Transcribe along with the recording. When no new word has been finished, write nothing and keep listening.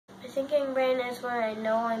thinking brain is when I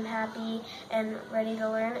know I'm happy and ready to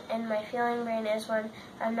learn, and my feeling brain is when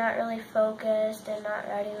I'm not really focused and not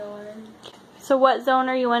ready to learn. So what zone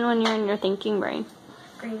are you in when you're in your thinking brain?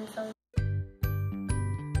 Green zone.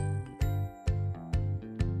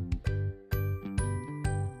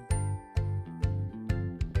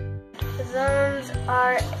 The zones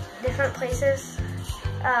are different places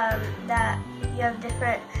that you have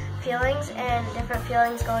different feelings, and different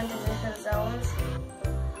feelings go into different zones.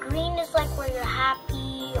 Green is like where you're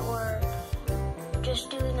happy or just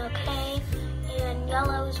doing okay, and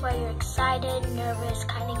yellow is where you're excited, nervous,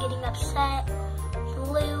 kind of getting upset.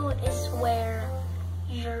 Blue is where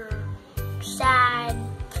you're sad,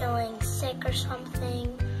 feeling sick or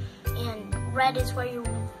something, and red is where you're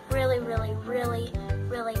really, really, really,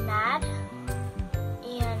 really mad,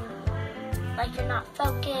 and like you're not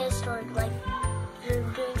focused, or like you're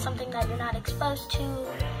doing something that you're not exposed to,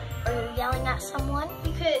 or you're yelling at someone.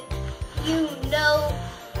 You know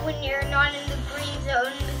when you're not in the green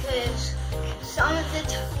zone because some of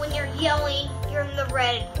the when you're yelling, you're in the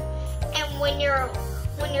red, and when you're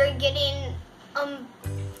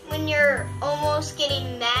almost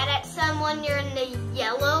getting mad at someone, you're in the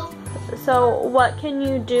yellow. So what can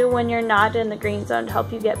you do when you're not in the green zone to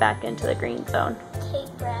help you get back into the green zone?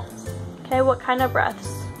 Take breaths. Okay, what kind of breaths?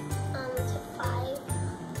 To 5.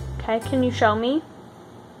 Okay, can you show me?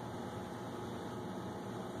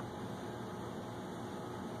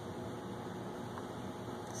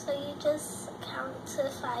 So you just count to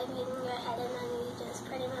 5 in your head, and then you just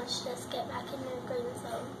pretty much just get back in your green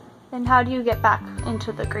zone. And how do you get back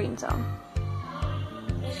into the green zone?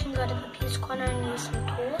 You can go to the Peace Corner and use some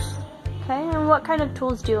tools. Okay, and what kind of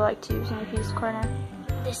tools do you like to use in the Peace Corner?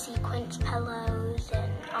 The sequence pillows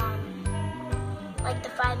and like the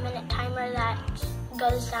 5-minute timer that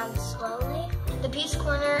goes down slowly. The Peace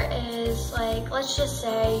Corner is like, let's just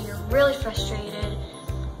say you're really frustrated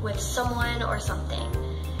with someone or something.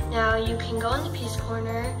 Now you can go in the Peace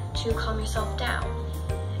Corner to calm yourself down,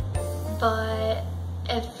 but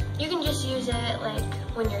if you can just use it like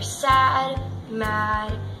when you're sad,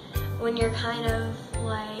 mad, when you're kind of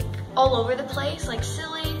like all over the place, like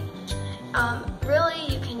silly,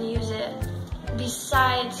 really you can use it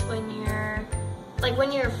besides when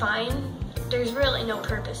you're fine. There's really no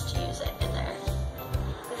purpose to use it in there.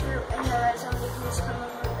 If you're in the red zone, you can just come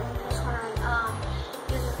over to the Peace Corner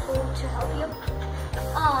and use a tool to help you.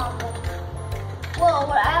 Well,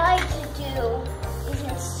 what I like to do is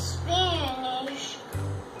in Spanish,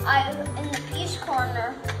 in the Peace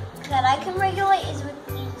Corner, that I can regulate is with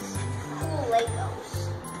these cool Legos.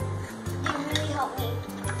 They really help me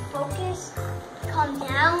focus, calm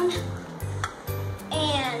down,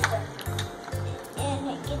 and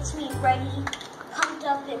it gets me ready, pumped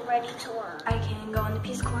up and ready to learn. I can go in the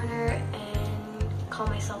Peace Corner and calm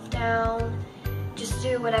myself down, just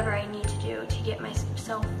do whatever I need to do to get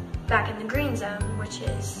myself back in the green zone, which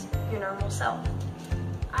is your normal self.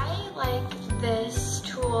 I like this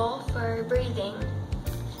tool for breathing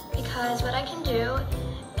because what I can do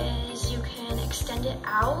is you can extend it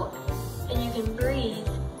out and you can breathe,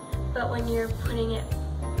 but when you're pushing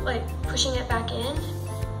it back in,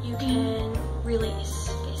 you can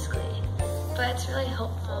release, basically. But it's really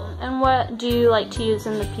helpful. And what do you like to use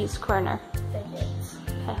in the Peace Corner? Fidgets.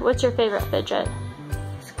 Okay, what's your favorite fidget?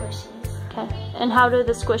 Squishies. Okay, and how do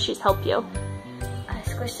the squishies help you? I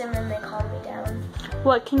squish them and they calm me down.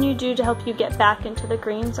 What can you do to help you get back into the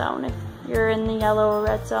green zone if you're in the yellow or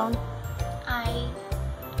red zone? I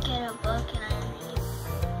get a book and I read,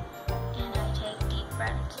 and I take deep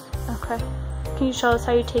breaths. Okay. Can you show us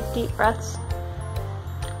how you take deep breaths?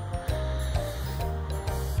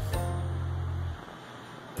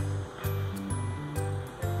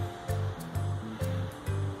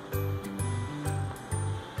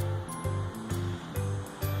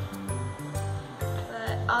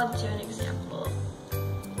 But I'll do an example.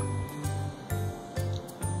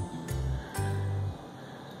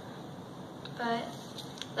 But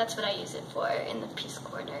that's what I use it for in the Peace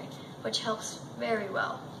Corner, which helps very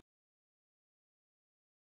well.